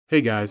Hey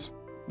guys,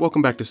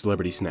 welcome back to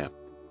Celebrity Snap.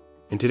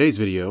 In today's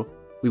video,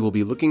 we will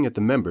be looking at the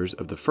members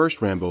of the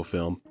first Rambo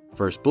film,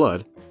 First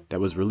Blood, that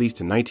was released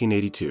in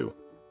 1982,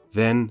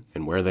 then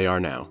and where they are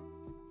now.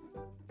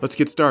 Let's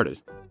get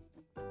started.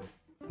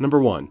 Number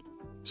 1.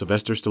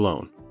 Sylvester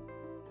Stallone.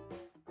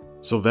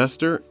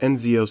 Sylvester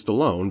Enzio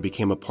Stallone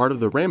became a part of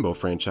the Rambo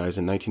franchise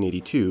in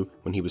 1982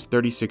 when he was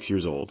 36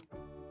 years old.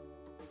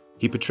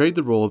 He portrayed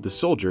the role of the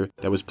soldier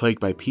that was plagued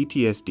by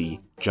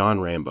PTSD,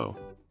 John Rambo.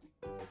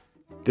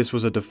 This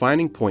was a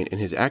defining point in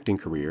his acting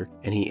career,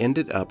 and he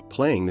ended up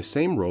playing the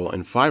same role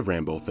in 5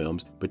 Rambo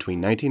films between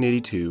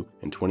 1982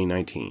 and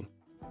 2019.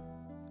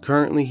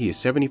 Currently, he is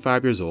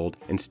 75 years old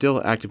and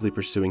still actively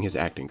pursuing his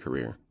acting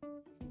career.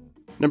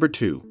 Number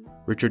 2.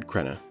 Richard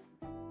Crenna.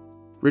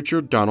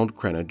 Richard Donald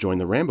Crenna joined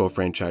the Rambo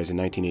franchise in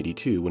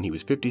 1982 when he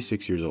was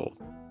 56 years old.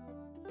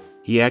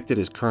 He acted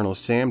as Colonel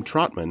Sam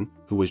Trotman,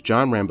 who was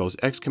John Rambo's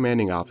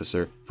ex-commanding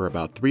officer for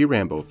about 3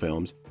 Rambo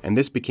films, and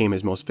this became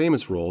his most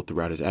famous role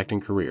throughout his acting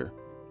career.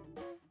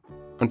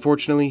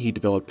 Unfortunately, he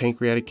developed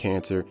pancreatic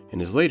cancer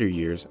in his later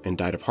years and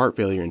died of heart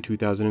failure in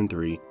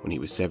 2003 when he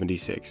was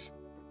 76.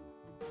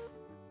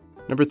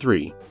 Number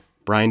 3.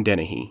 Brian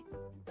Dennehy.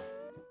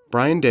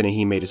 Brian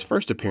Dennehy made his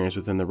first appearance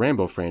within the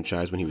Rambo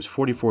franchise when he was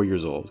 44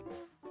 years old.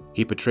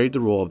 He portrayed the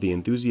role of the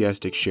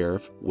enthusiastic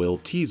sheriff, Will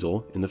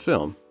Teasel, in the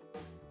film,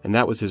 and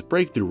that was his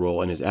breakthrough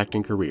role in his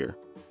acting career.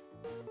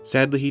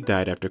 Sadly, he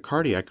died after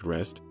cardiac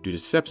arrest due to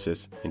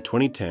sepsis in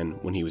 2010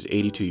 when he was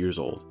 82 years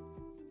old.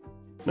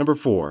 Number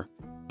 4.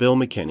 Bill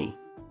McKinney.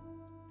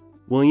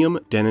 William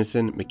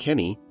Dennison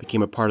McKinney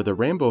became a part of the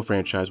Rambo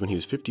franchise when he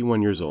was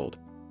 51 years old.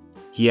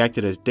 He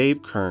acted as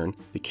Dave Kern,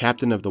 the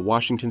captain of the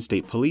Washington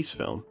State Police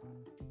film.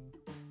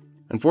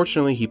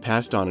 Unfortunately, he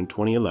passed on in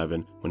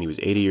 2011 when he was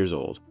 80 years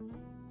old.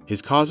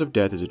 His cause of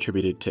death is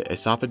attributed to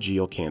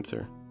esophageal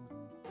cancer.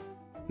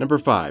 Number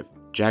 5.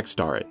 Jack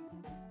Starrett.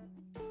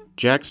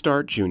 Jack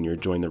Starrett Jr.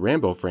 joined the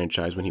Rambo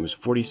franchise when he was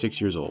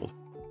 46 years old.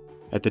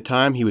 At the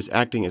time, he was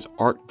acting as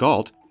Art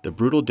Galt, the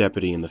brutal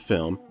deputy in the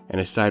film, and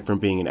aside from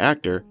being an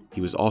actor,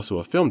 he was also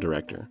a film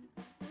director.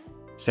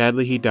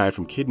 Sadly, he died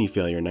from kidney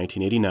failure in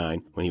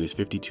 1989 when he was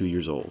 52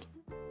 years old.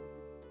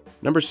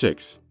 Number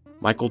 6.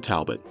 Michael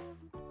Talbott.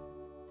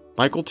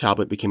 Michael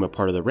Talbott became a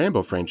part of the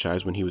Rambo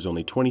franchise when he was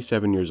only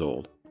 27 years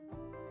old.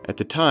 At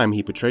the time,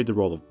 he portrayed the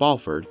role of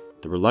Balford,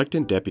 the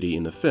reluctant deputy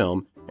in the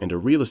film, and a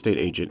real estate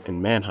agent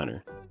in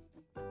Manhunter.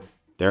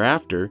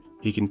 Thereafter,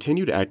 he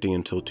continued acting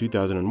until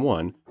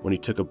 2001 when he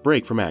took a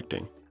break from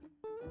acting.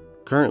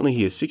 Currently,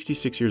 he is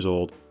 66 years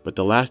old, but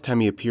the last time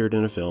he appeared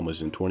in a film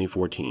was in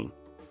 2014.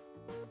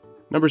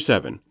 Number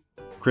 7.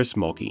 Chris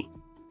Mulkey.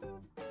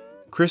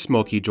 Chris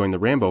Mulkey joined the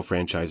Rambo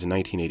franchise in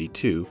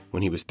 1982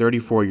 when he was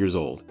 34 years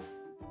old.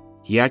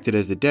 He acted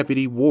as the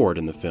deputy Ward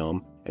in the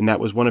film, and that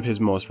was one of his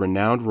most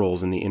renowned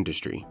roles in the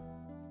industry.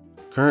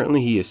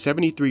 Currently, he is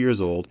 73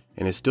 years old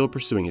and is still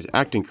pursuing his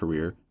acting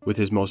career with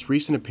his most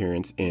recent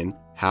appearance in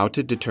How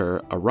to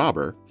Deter a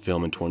Robber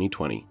film in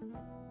 2020.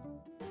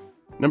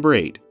 Number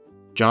 8.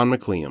 John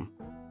McLiam.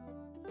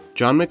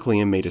 John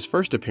McLiam made his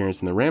first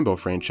appearance in the Rambo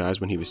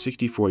franchise when he was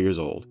 64 years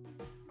old.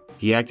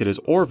 He acted as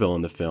Orville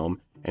in the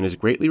film and is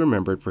greatly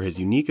remembered for his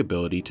unique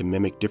ability to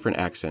mimic different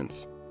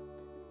accents.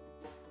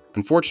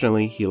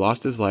 Unfortunately, he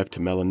lost his life to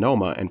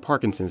melanoma and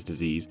Parkinson's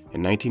disease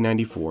in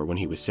 1994 when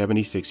he was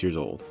 76 years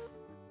old.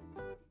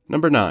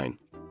 Number 9.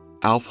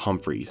 Alf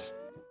Humphreys.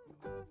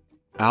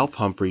 Alf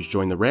Humphreys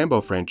joined the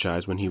Rambo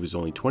franchise when he was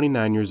only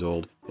 29 years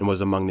old and was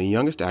among the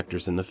youngest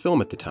actors in the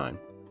film at the time.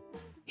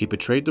 He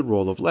portrayed the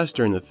role of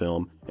Lester in the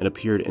film and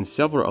appeared in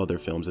several other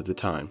films at the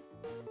time.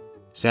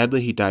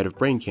 Sadly, he died of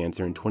brain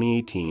cancer in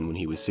 2018 when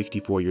he was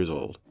 64 years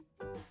old.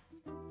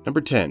 Number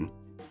 10.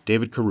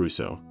 David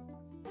Caruso.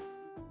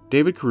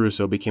 David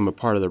Caruso became a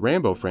part of the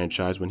Rambo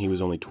franchise when he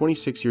was only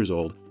 26 years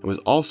old and was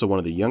also one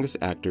of the youngest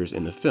actors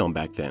in the film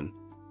back then.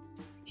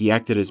 He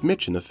acted as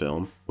Mitch in the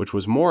film, which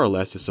was more or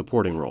less a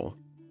supporting role.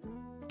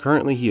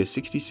 Currently, he is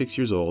 66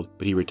 years old,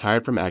 but he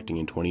retired from acting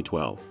in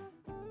 2012.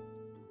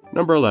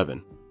 Number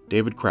 11.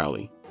 David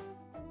Crowley.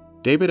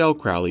 David L.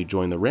 Crowley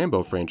joined the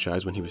Rambo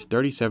franchise when he was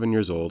 37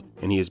 years old,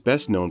 and he is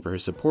best known for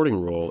his supporting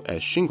role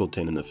as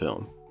Shingleton in the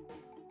film.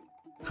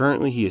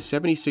 Currently, he is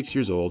 76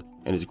 years old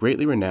and is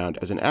greatly renowned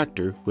as an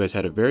actor who has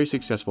had a very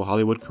successful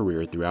Hollywood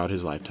career throughout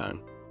his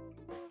lifetime.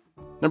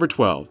 Number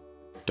 12.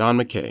 Don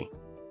MacKay.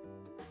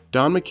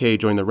 Don MacKay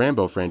joined the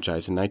Rambo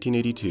franchise in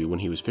 1982 when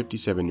he was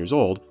 57 years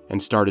old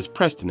and starred as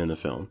Preston in the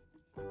film.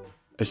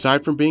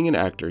 Aside from being an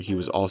actor, he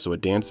was also a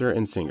dancer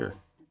and singer.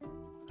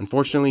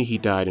 Unfortunately, he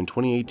died in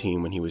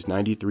 2018 when he was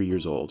 93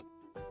 years old.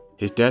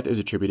 His death is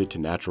attributed to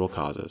natural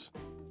causes.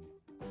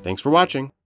 Thanks for watching!